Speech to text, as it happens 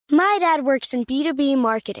My dad works in B2B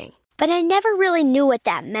marketing, but I never really knew what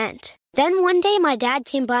that meant. Then one day my dad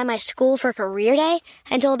came by my school for career day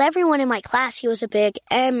and told everyone in my class he was a big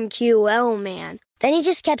MQL man. Then he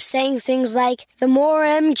just kept saying things like, the more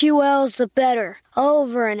MQLs, the better,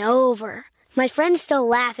 over and over. My friends still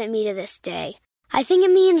laugh at me to this day. I think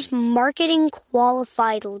it means marketing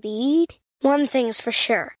qualified lead. One thing's for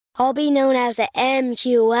sure. I'll be known as the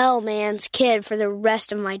MQL man's kid for the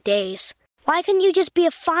rest of my days. Why couldn't you just be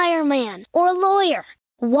a fireman or a lawyer?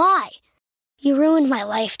 Why? You ruined my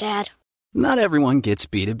life, Dad. Not everyone gets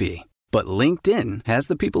B2B, but LinkedIn has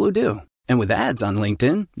the people who do. And with ads on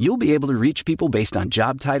LinkedIn, you'll be able to reach people based on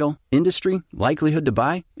job title, industry, likelihood to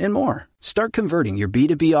buy, and more. Start converting your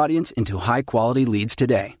B2B audience into high-quality leads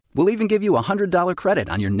today. We'll even give you a $100 credit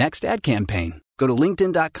on your next ad campaign. Go to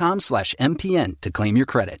linkedin.com/MPN to claim your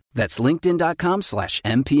credit. That's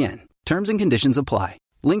linkedin.com/MPN. Terms and conditions apply.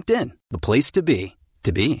 LinkedIn, the place to be,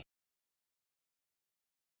 to be.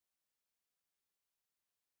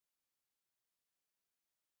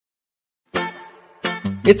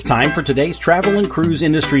 It's time for today's travel and cruise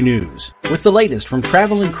industry news. With the latest from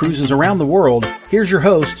travel and cruises around the world, here's your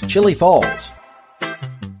host, Chili Falls.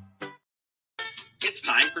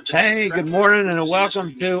 Hey, good morning and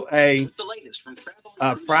welcome to an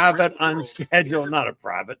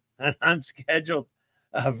unscheduled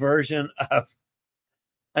version of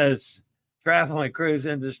a travel and cruise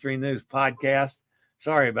industry news podcast.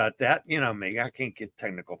 Sorry about that. You know me, I can't get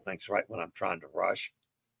technical things right when I'm trying to rush.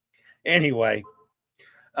 Anyway,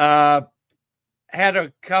 had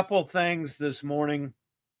a couple things this morning,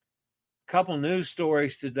 couple news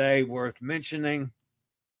stories today worth mentioning,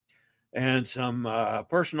 and some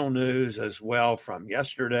personal news as well from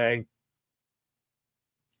yesterday.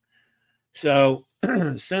 So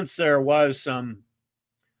since there was some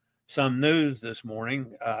news this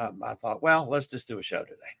morning, I thought, well, let's just do a show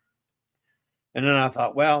today. And then I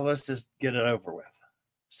thought, well, let's just get it over with.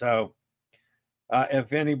 So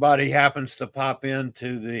if anybody happens to pop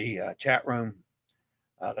into the chat room,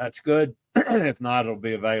 that's good. If not, it'll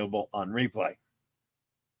be available on replay.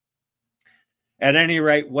 At any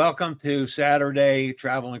rate, welcome to Saturday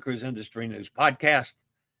Travel and Cruise Industry News Podcast.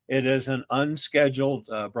 It is an unscheduled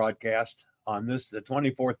broadcast on the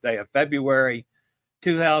 24th day of February,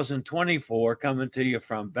 2024, coming to you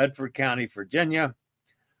from Bedford County, Virginia.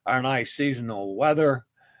 Our nice seasonal weather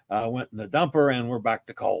went in the dumper, and we're back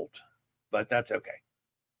to cold, but that's okay.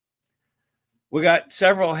 We got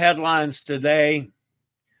several headlines today.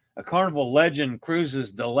 A Carnival Legend cruise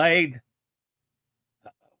is delayed.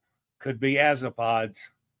 Could be Azapods.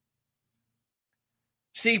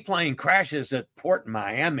 Seaplane crashes at port in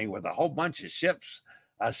Miami with a whole bunch of ships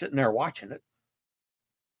sitting there watching it.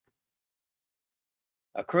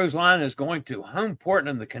 A cruise line is going to Homeport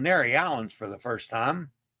in the Canary Islands for the first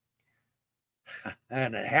time.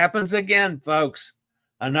 And it happens again, folks.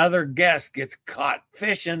 Another guest gets caught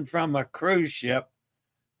fishing from a cruise ship.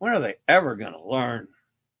 When are they ever going to learn?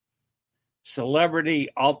 Celebrity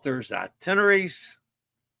alters itineraries.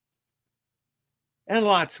 And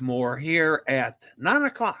lots more here at 9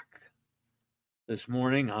 o'clock this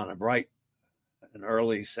morning on a bright and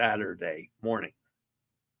early Saturday morning.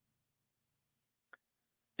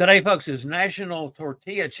 Today, folks, is National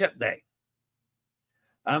Tortilla Chip Day.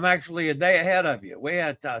 I'm actually a day ahead of you. We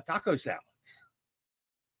had taco salads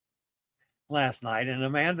last night, and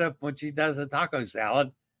Amanda, when she does a taco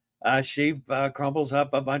salad, she crumbles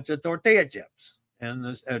up a bunch of tortilla chips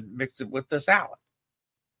and mixes it with the salad.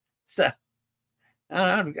 So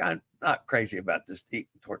I'm not crazy about just eating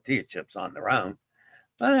tortilla chips on their own,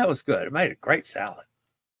 but that was good. It made a great salad.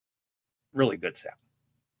 Really good salad.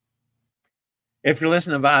 If you're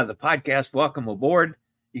listening via the podcast, welcome aboard.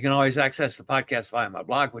 You can always access the podcast via my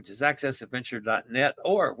blog, which is accessadventure.net,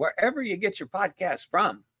 or wherever you get your podcast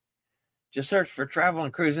from. Just search for Travel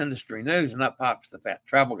and Cruise Industry News, and up pops the Fat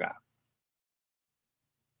Travel Guy.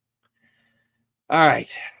 All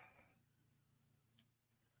right.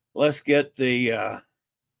 Let's get the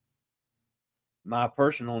my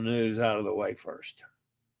personal news out of the way first.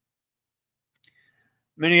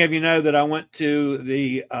 Many of you know that I went to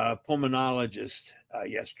the pulmonologist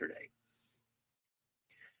yesterday.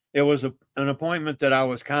 It was an appointment that I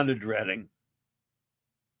was kind of dreading.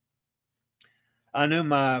 I knew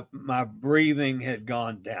my breathing had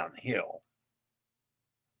gone downhill.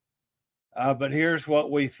 But here's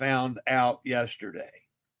what we found out yesterday.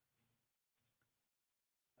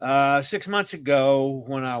 6 months ago,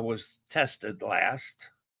 when I was tested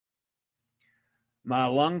last, my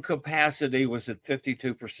lung capacity was at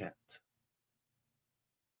 52%.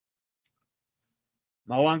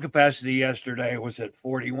 My lung capacity yesterday was at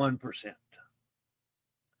 41%.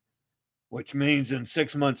 which means in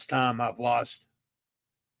 6 months' time, I've lost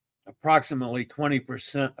approximately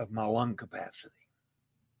 20% of my lung capacity.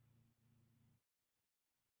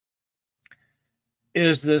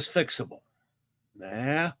 Is this fixable?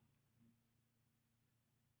 Nah.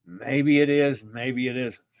 Maybe it is, maybe it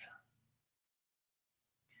isn't.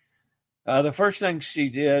 The first thing she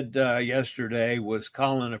did yesterday was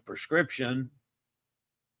call in a prescription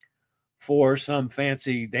for some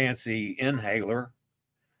fancy dancy inhaler,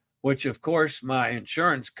 which of course my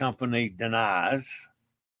insurance company denies.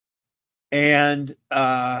 And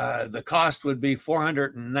the cost would be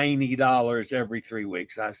 $490 every 3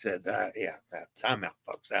 weeks. I said, yeah, time out,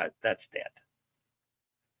 folks. That's dead.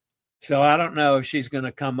 So I don't know if she's going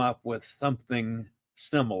to come up with something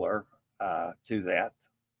similar to that.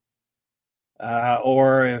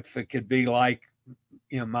 Or if it could be like,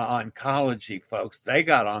 my oncology folks, they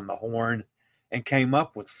got on the horn and came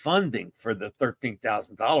up with funding for the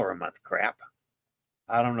 $13,000 a month crap.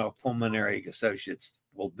 I don't know if Pulmonary Associates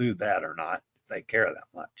will do that or not, if they care that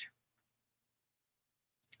much.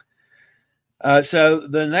 So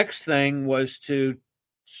the next thing was to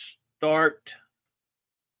start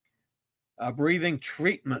breathing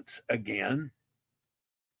treatments again,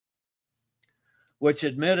 which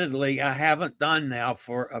admittedly I haven't done now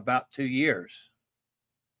for about 2 years.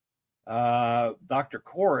 Dr.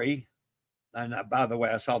 Corey, and by the way,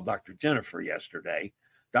 I saw Dr. Jennifer yesterday.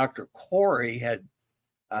 Dr. Corey had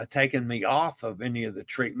taken me off of any of the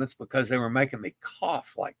treatments because they were making me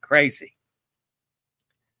cough like crazy.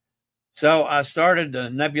 So I started a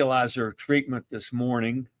nebulizer treatment this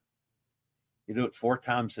morning. You do it 4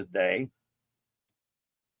 times a day.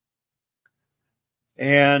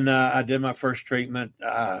 And I did my first treatment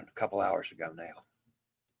a couple hours ago now.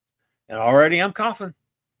 And already I'm coughing.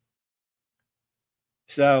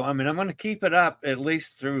 So, I'm going to keep it up at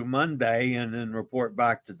least through Monday and then report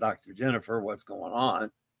back to Dr. Jennifer what's going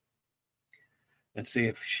on and see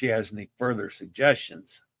if she has any further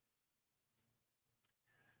suggestions.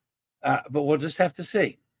 But we'll just have to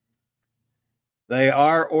see. They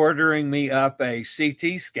are ordering me up a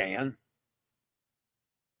CT scan.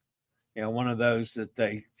 One of those that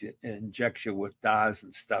they inject you with dyes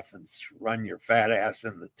and stuff and run your fat ass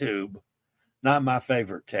in the tube. Not my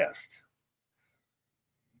favorite test.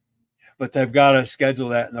 But they've got to schedule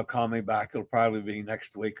that and they'll call me back. It'll probably be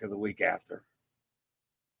next week or the week after.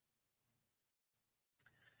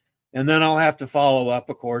 And then I'll have to follow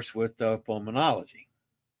up, of course, with pulmonology.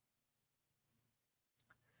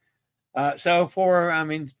 So for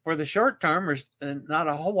the short term, there's not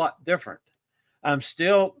a whole lot different. I'm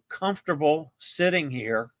still comfortable sitting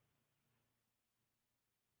here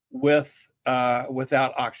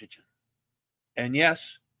without oxygen. And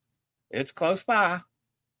yes, it's close by.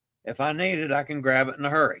 If I need it, I can grab it in a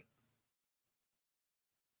hurry.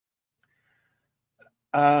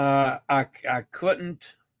 I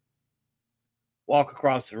couldn't walk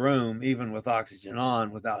across the room, even with oxygen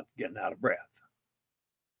on, without getting out of breath.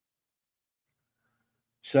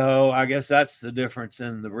 So I guess that's the difference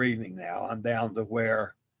in the breathing now. I'm down to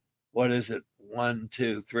where, 1,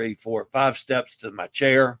 2, 3, 4, 5 steps to my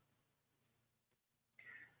chair.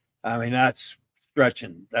 That's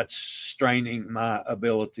stretching. That's straining my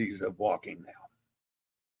abilities of walking now.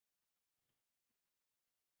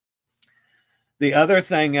 The other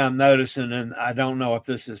thing I'm noticing, and I don't know if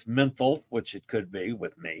this is mental, which it could be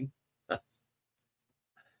with me,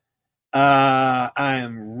 I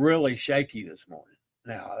am really shaky this morning.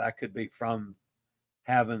 Now, that could be from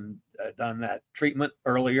having done that treatment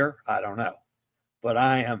earlier. I don't know. But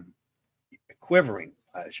I am quivering,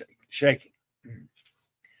 shaking.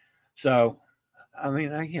 So,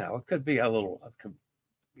 it could be a little,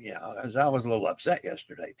 as I was a little upset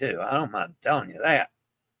yesterday, too. I don't mind telling you that.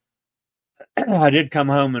 I did come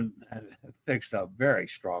home and fixed a very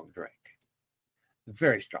strong drink.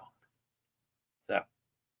 Very strong.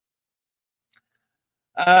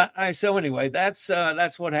 So anyway, that's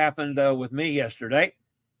what happened with me yesterday.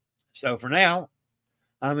 So for now,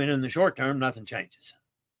 in the short term, nothing changes.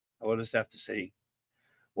 We'll just have to see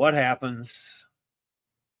what happens.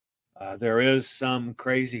 There is some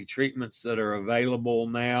crazy treatments that are available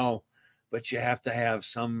now, but you have to have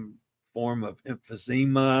some form of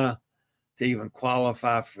emphysema to even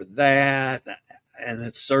qualify for that, and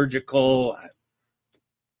it's surgical.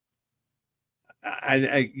 I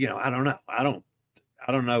don't know.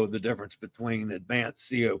 I don't know the difference between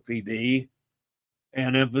advanced COPD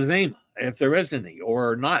and emphysema, if there is any,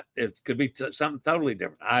 or not. It could be something totally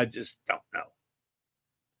different. I just don't know.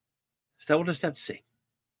 So we'll just have to see.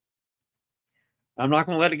 I'm not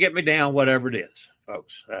going to let it get me down, whatever it is,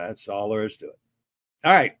 folks. That's all there is to it.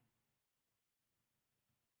 All right.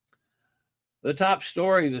 The top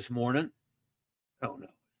story this morning. Oh, no,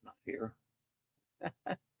 it's not here.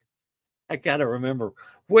 I got to remember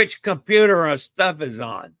which computer our stuff is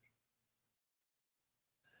on.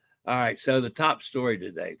 All right, so the top story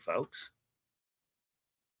today, folks,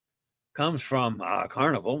 comes from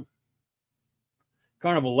Carnival.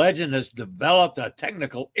 Carnival Legend has developed a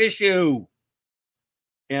technical issue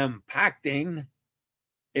impacting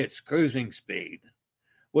its cruising speed,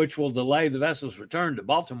 which will delay the vessel's return to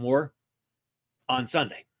Baltimore on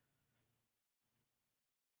Sunday.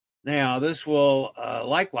 Now, this will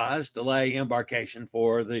likewise delay embarkation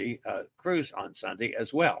for the cruise on Sunday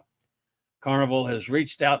as well. Carnival has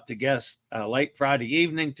reached out to guests late Friday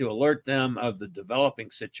evening to alert them of the developing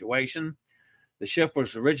situation. The ship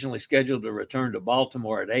was originally scheduled to return to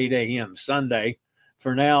Baltimore at 8 a.m. Sunday.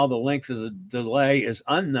 For now, the length of the delay is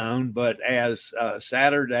unknown, but as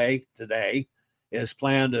Saturday today is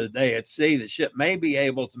planned a day at sea, the ship may be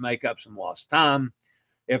able to make up some lost time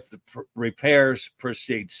if the repairs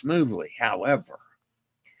proceed smoothly. However,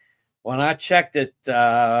 when I checked it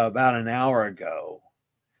about an hour ago,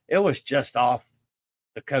 it was just off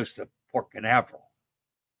the coast of Port Canaveral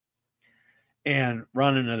and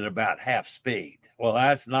running at about half speed. Well,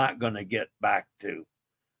 that's not going to get back to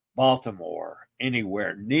Baltimore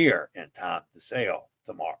anywhere near in time to sail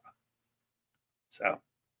tomorrow. So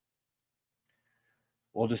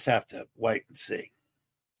we'll just have to wait and see.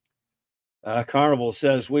 Carnival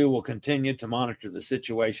says we will continue to monitor the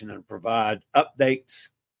situation and provide updates.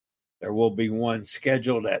 There will be one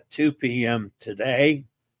scheduled at 2 p.m. today.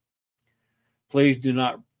 Please do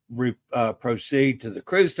not proceed to the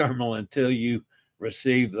cruise terminal until you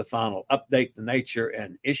receive the final update. The nature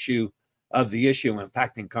and issue of the issue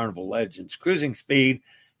impacting Carnival Legend's cruising speed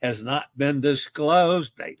has not been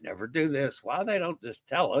disclosed. They never do this. Why they don't just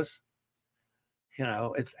tell us? You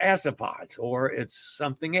know, it's asopods or it's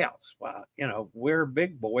something else. Well, you know, we're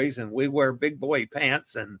big boys and we wear big boy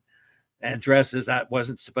pants and dresses. That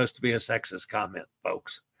wasn't supposed to be a sexist comment,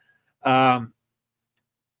 folks. You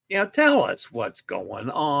know, tell us what's going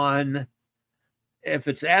on. If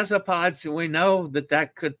it's asopods, we know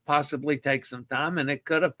that could possibly take some time and it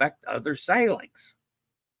could affect other sailings.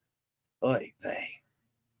 Oy vey.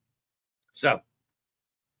 So,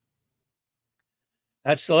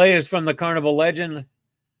 that's the latest from the Carnival Legend.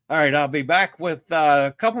 All right, I'll be back with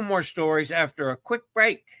a couple more stories after a quick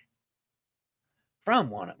break from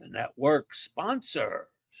one of the network sponsors.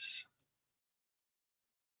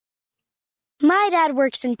 My dad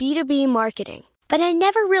works in B2B marketing, but I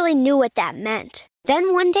never really knew what that meant.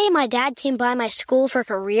 Then one day my dad came by my school for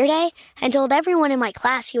career day and told everyone in my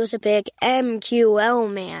class he was a big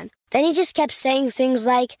MQL man. Then he just kept saying things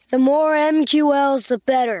like, the more MQLs, the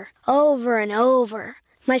better, over and over.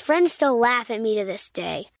 My friends still laugh at me to this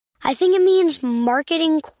day. I think it means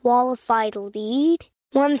marketing qualified lead.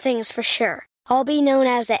 One thing's for sure. I'll be known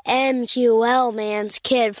as the MQL man's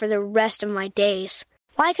kid for the rest of my days.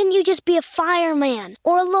 Why couldn't you just be a fireman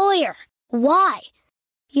or a lawyer? Why?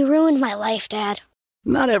 You ruined my life, Dad.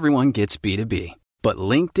 Not everyone gets B2B, but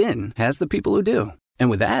LinkedIn has the people who do. And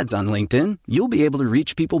with ads on LinkedIn, you'll be able to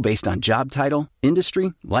reach people based on job title,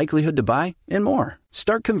 industry, likelihood to buy, and more.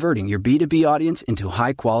 Start converting your B2B audience into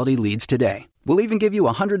high-quality leads today. We'll even give you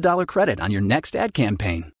a $100 credit on your next ad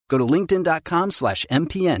campaign. Go to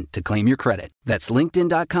linkedin.com/MPN to claim your credit. That's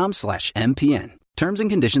linkedin.com/MPN. Terms and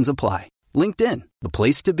conditions apply. LinkedIn, the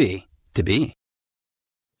place to be, to be.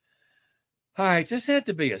 All right, this had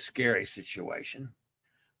to be a scary situation.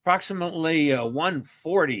 Approximately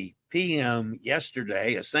 1:40 p.m.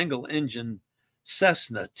 yesterday, a single-engine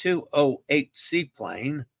Cessna 208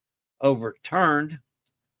 seaplane overturned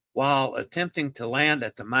while attempting to land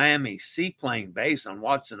at the Miami Seaplane Base on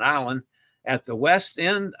Watson Island at the west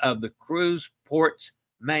end of the cruise port's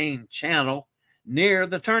main channel near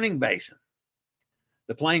the turning basin.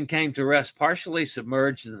 The plane came to rest partially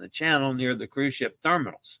submerged in the channel near the cruise ship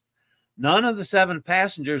terminals. None of the 7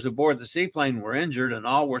 passengers aboard the seaplane were injured, and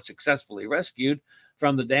all were successfully rescued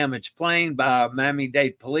from the damaged plane by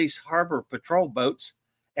Miami-Dade Police Harbor Patrol boats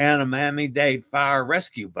and a Miami-Dade Fire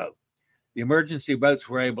Rescue boat. The emergency boats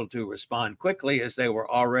were able to respond quickly as they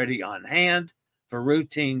were already on hand for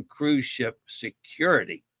routine cruise ship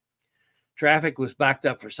security. Traffic was backed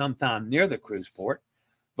up for some time near the cruise port,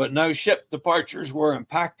 but no ship departures were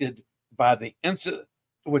impacted by the incident,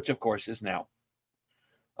 which of course is now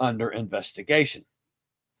under investigation.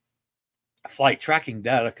 Flight tracking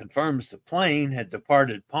data confirms the plane had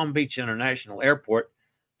departed Palm Beach International Airport,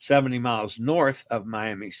 70 miles north of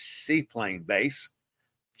Miami Seaplane Base,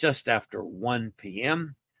 just after 1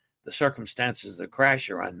 p.m. The circumstances of the crash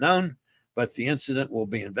are unknown, but the incident will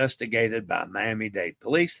be investigated by Miami-Dade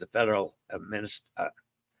Police, the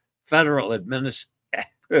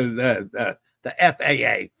the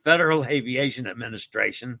FAA, Federal Aviation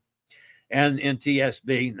Administration, and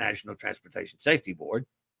NTSB, National Transportation Safety Board.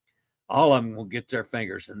 All of them will get their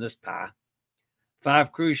fingers in this pie.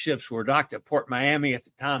 5 cruise ships were docked at Port Miami at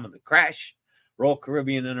the time of the crash. Royal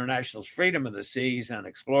Caribbean International's Freedom of the Seas and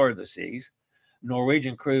Explorer of the Seas,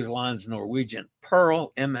 Norwegian Cruise Line's Norwegian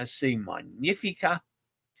Pearl, MSC Magnifica,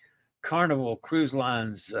 Carnival Cruise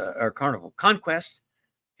Line's Carnival Conquest,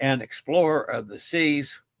 and Explorer of the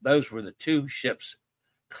Seas. Those were the 2 ships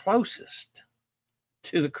closest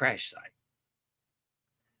to the crash site.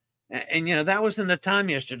 And that was in the time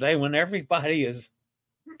yesterday when everybody is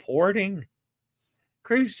porting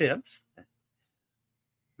cruise ships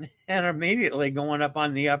and immediately going up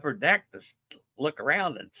on the upper deck to look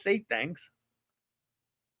around and see things.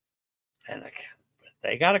 And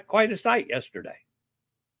they got quite a sight yesterday.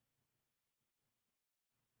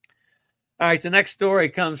 All right, the next story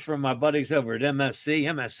comes from my buddies over at MSC.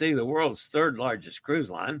 MSC, the world's 3rd largest cruise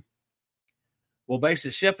line, will base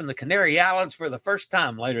a ship in the Canary Islands for the first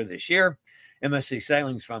time later this year. MSC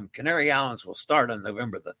sailings from Canary Islands will start on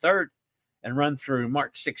November the 3rd and run through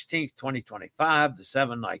March 16th, 2025. The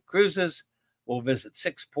 7-night cruises will visit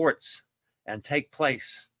 6 ports and take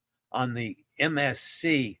place on the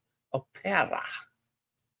MSC Opera.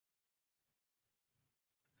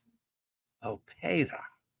 All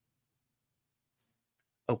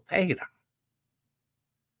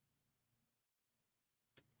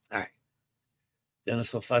right.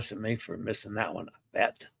 Dennis will fuss at me for missing that one, I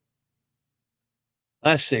bet.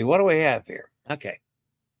 Let's see. What do we have here? Okay.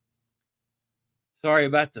 Sorry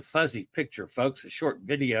about the fuzzy picture, folks. A short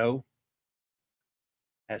video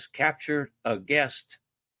has captured a guest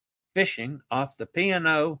fishing off the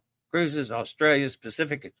P&O Cruises Australia's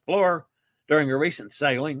Pacific Explorer during a recent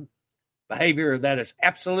sailing. Behavior that is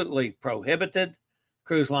absolutely prohibited.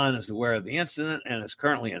 Cruise line is aware of the incident and is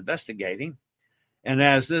currently investigating. And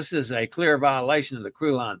as this is a clear violation of the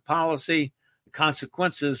crew line policy, the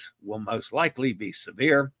consequences will most likely be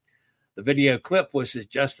severe. The video clip, which is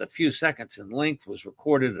just a few seconds in length, was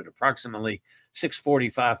recorded at approximately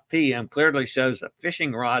 6:45 p.m., clearly shows a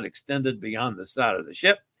fishing rod extended beyond the side of the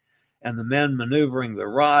ship and the men maneuvering the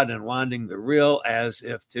rod and winding the reel as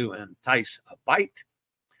if to entice a bite.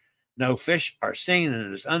 No fish are seen, and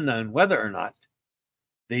it is unknown whether or not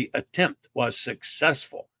the attempt was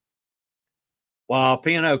successful. While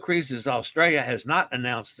P&O Cruises Australia has not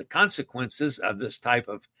announced the consequences of this type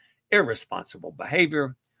of irresponsible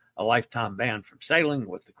behavior, a lifetime ban from sailing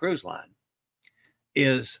with the cruise line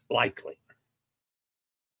is likely.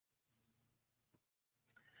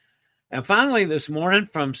 And finally, this morning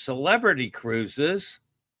from Celebrity Cruises,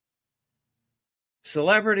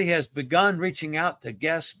 Celebrity has begun reaching out to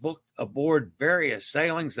guests booked aboard various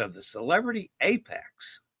sailings of the Celebrity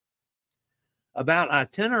Apex about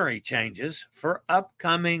itinerary changes for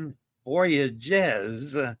upcoming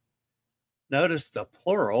voyages. Notice the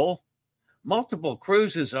plural. Multiple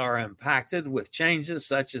cruises are impacted with changes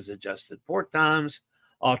such as adjusted port times,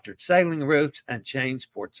 altered sailing routes, and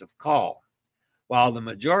changed ports of call. While the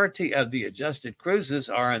majority of the adjusted cruises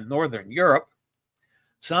are in Northern Europe,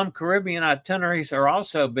 some Caribbean itineraries are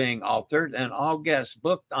also being altered, and all guests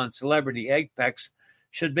booked on Celebrity Apex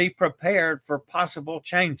should be prepared for possible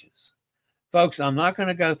changes. Folks, I'm not going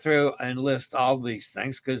to go through and list all these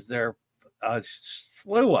things because there are a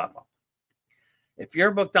slew of them. If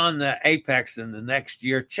you're booked on the Apex in the next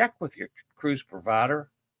year, check with your cruise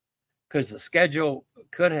provider because the schedule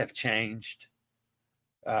could have changed.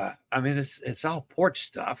 It's all port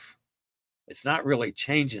stuff. It's not really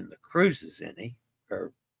changing the cruises any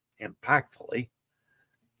or impactfully.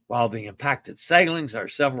 While the impacted sailings are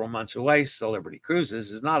several months away, Celebrity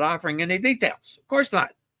Cruises is not offering any details. Of course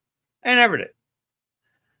not. They never did.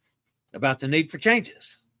 About the need for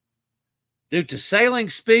changes. Due to sailing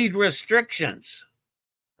speed restrictions,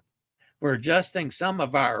 we're adjusting some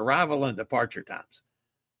of our arrival and departure times.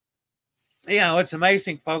 It's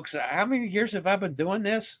amazing, folks. How many years have I been doing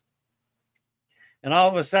this? And all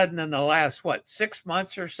of a sudden in the last, 6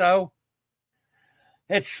 months or so,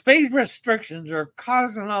 it's speed restrictions are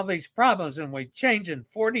causing all these problems, and we're changing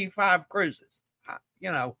 45 cruises.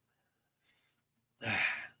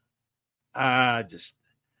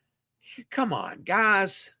 Come on,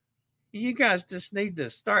 guys. You guys just need to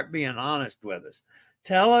start being honest with us.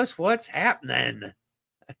 Tell us what's happening.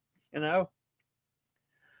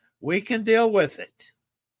 We can deal with it.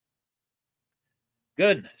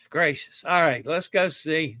 Goodness gracious. All right, let's go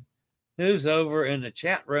see who's over in the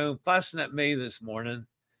chat room fussing at me this morning.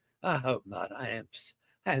 I hope not. I am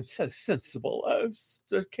I'm so sensible. I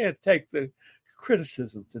can't take the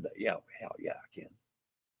criticism today. Yeah, hell yeah, I can.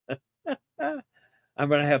 I'm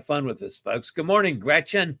going to have fun with this, folks. Good morning,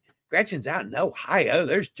 Gretchen. Gretchen's out in Ohio.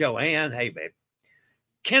 There's Joanne. Hey, babe.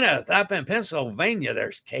 Kenneth up in Pennsylvania.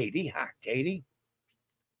 There's Katie. Hi, Katie.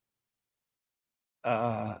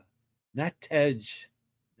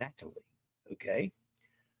 Natalie. Okay.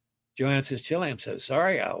 Joanne says, Chili, I'm so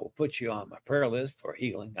sorry. I will put you on my prayer list for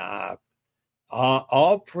healing.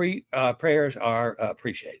 All prayers are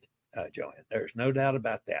appreciated, Joanne. There's no doubt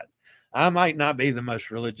about that. I might not be the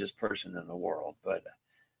most religious person in the world, but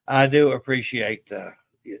I do appreciate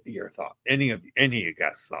your thought. Any of you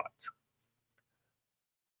guys' thoughts?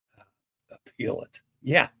 Appeal it.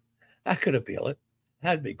 Yeah, I could appeal it.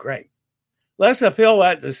 That'd be great. Let's appeal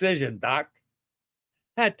that decision, Doc.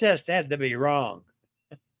 That test had to be wrong.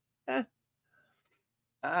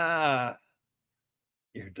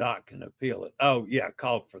 Your doc can appeal it. Oh, yeah,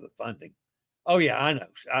 called for the funding. Oh, yeah, I know.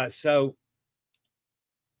 So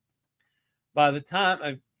by the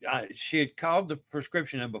time she had called the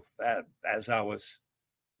prescription as I was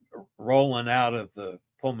rolling out of the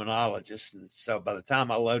pulmonologist. And so by the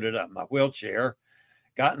time I loaded up my wheelchair,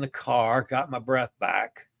 got in the car, got my breath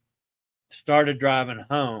back, started driving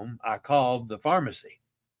home, I called the pharmacy.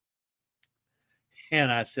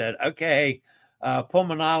 And I said, okay,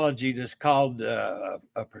 pulmonology just called a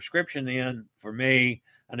prescription in for me.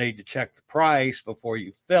 I need to check the price before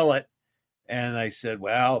you fill it. And they said,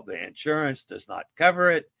 well, the insurance does not cover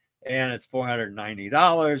it. And it's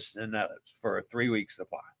 $490. And that's for a 3-week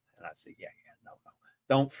supply. And I said, yeah, no,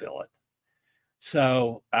 don't fill it.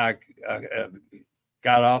 So I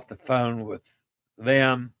got off the phone with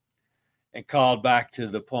them and called back to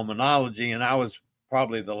the pulmonology. And I was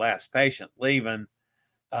probably the last patient leaving.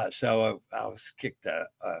 So I was kicked a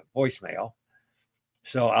voicemail.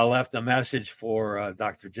 So I left a message for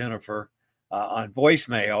Dr. Jennifer on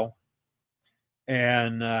voicemail.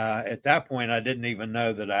 And at that point, I didn't even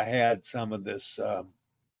know that I had some of this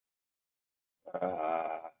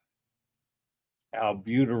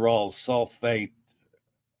albuterol sulfate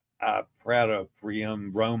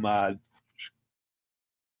pratoprium bromide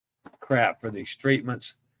crap for these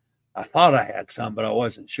treatments. I thought I had some, but I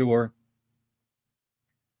wasn't sure.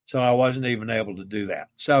 So I wasn't even able to do that.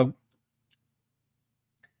 So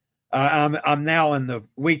I'm now in the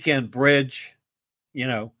weekend bridge.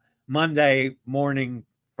 Monday morning,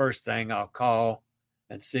 first thing, I'll call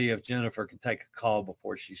and see if Jennifer can take a call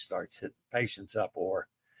before she starts hitting patients up, or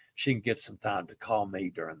she can get some time to call me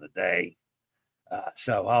during the day.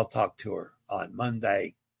 So I'll talk to her on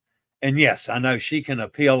Monday. And yes, I know she can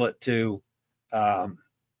appeal it to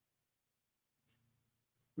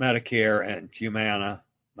Medicare and Humana,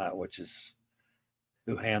 which is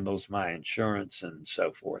who handles my insurance and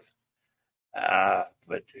so forth.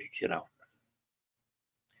 But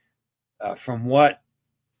from what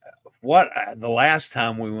the last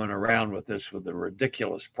time we went around with this, with the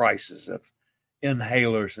ridiculous prices of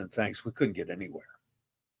inhalers and things, we couldn't get anywhere.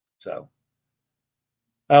 So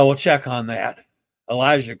we'll check on that.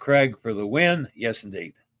 Elijah Craig for the win. Yes,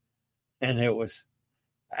 indeed. And it was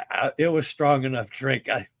strong enough drink.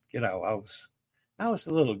 I was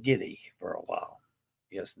a little giddy for a while.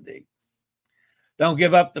 Yes, indeed. Don't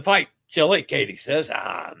give up the fight, Chili, Katie says.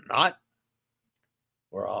 I'm not.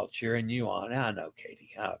 We're all cheering you on. I know,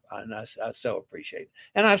 Katie. I so appreciate it.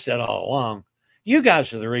 And I've said all along, you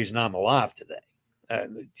guys are the reason I'm alive today.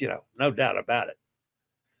 No doubt about it.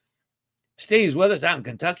 Steve's with us out in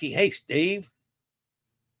Kentucky. Hey, Steve.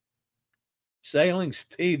 Sailing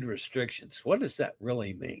speed restrictions. What does that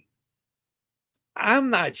really mean? I'm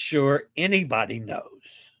not sure anybody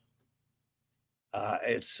knows.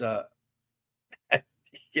 It's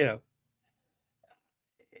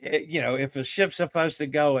if a ship's supposed to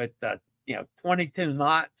go at 22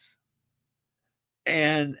 knots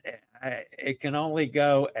and it can only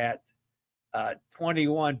go at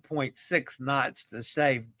 21.6 knots to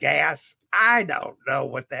save gas, I don't know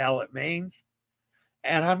what the hell it means,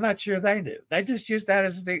 and I'm not sure they do. They just use that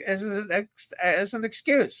as an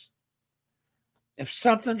excuse. If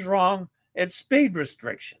something's wrong, it's speed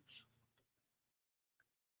restrictions.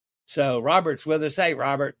 So Robert's with us. Hey,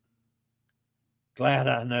 Robert. Glad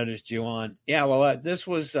I noticed you on. Yeah, well, this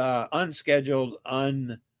was unscheduled,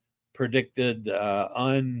 unpredicted,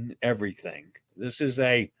 everything. This is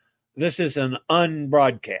an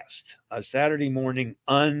unbroadcast, a Saturday morning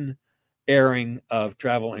unairing of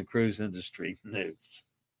travel and cruise industry news.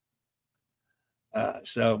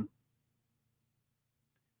 So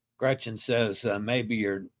Gretchen says maybe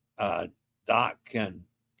your doc can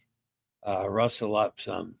rustle up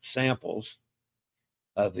some samples.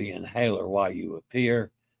 the inhaler while you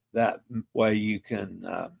appear. That way you can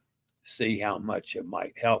see how much it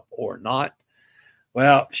might help or not.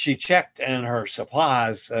 Well, she checked in her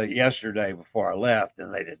supplies yesterday before I left,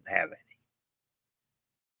 and they didn't have any.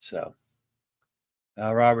 So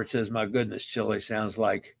Robert says, my goodness, Chili, sounds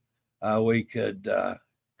like we could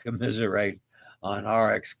commiserate on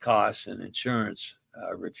RX costs and insurance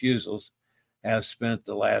refusals. Have spent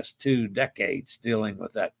the last 2 decades dealing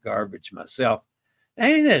with that garbage myself.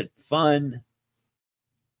 Ain't it fun?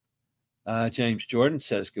 James Jordan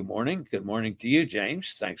says, good morning. Good morning to you,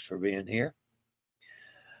 James. Thanks for being here.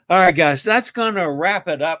 All right, guys, that's going to wrap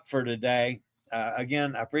it up for today.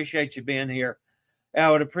 Again, I appreciate you being here. I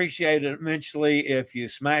would appreciate it immensely if you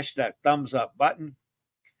smash that thumbs up button.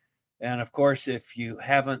 And of course, if you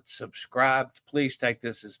haven't subscribed, please take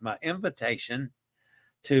this as my invitation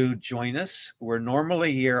to join us. We're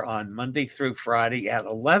normally here on Monday through Friday at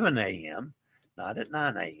 11 a.m., not at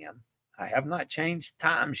 9 a.m. I have not changed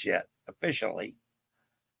times yet officially,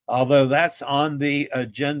 although that's on the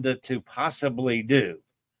agenda to possibly do,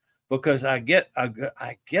 because I get a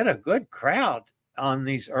good crowd on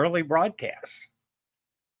these early broadcasts.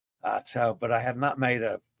 But I have not made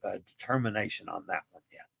a determination on that one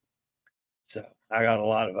yet. So I got a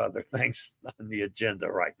lot of other things on the agenda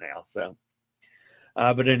right now. So,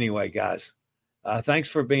 but anyway, guys, thanks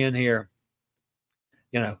for being here.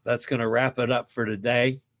 That's going to wrap it up for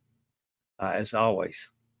today. As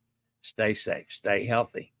always, stay safe, stay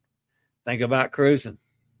healthy. Think about cruising.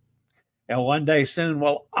 And one day soon,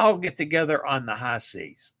 we'll all get together on the high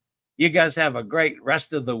seas. You guys have a great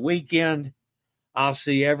rest of the weekend. I'll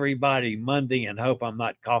see everybody Monday and hope I'm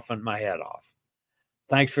not coughing my head off.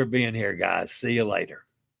 Thanks for being here, guys. See you later.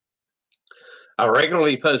 I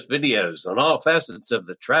regularly post videos on all facets of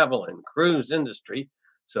the travel and cruise industry.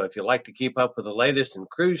 So if you like to keep up with the latest in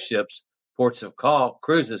cruise ships, ports of call,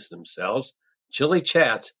 cruises themselves, chilly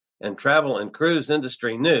chats, and travel and cruise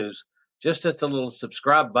industry news, just hit the little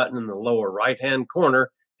subscribe button in the lower right-hand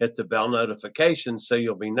corner, hit the bell notification so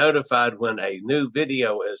you'll be notified when a new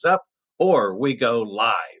video is up or we go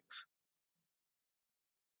live.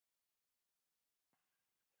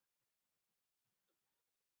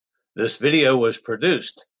 This video was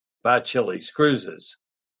produced by Chili's Cruises.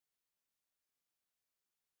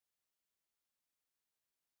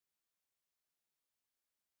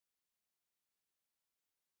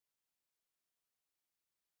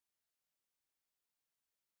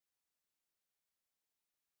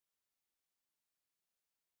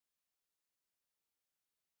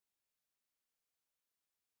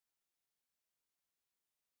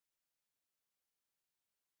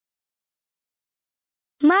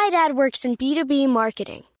 My dad works in B2B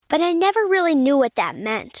marketing, but I never really knew what that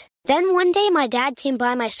meant. Then one day my dad came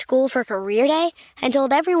by my school for career day and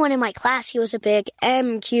told everyone in my class he was a big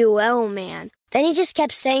MQL man. Then he just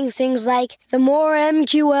kept saying things like, the more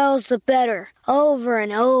MQLs, the better, over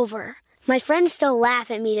and over. My friends still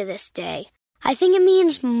laugh at me to this day. I think it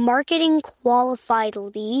means marketing qualified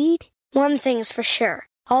lead. One thing's for sure,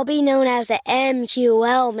 I'll be known as the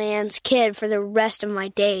MQL man's kid for the rest of my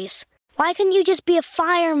days. Why couldn't you just be a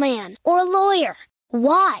fireman or a lawyer?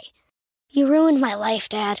 Why? You ruined my life,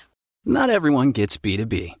 Dad. Not everyone gets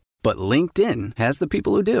B2B, but LinkedIn has the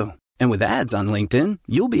people who do. And with ads on LinkedIn,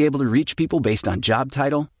 you'll be able to reach people based on job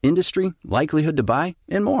title, industry, likelihood to buy,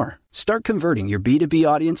 and more. Start converting your B2B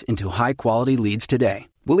audience into high-quality leads today.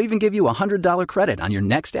 We'll even give you a $100 credit on your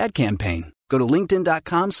next ad campaign. Go to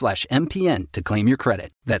linkedin.com/MPN to claim your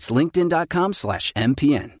credit. That's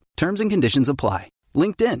linkedin.com/MPN. Terms and conditions apply.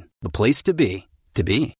 LinkedIn, the place to be, to be.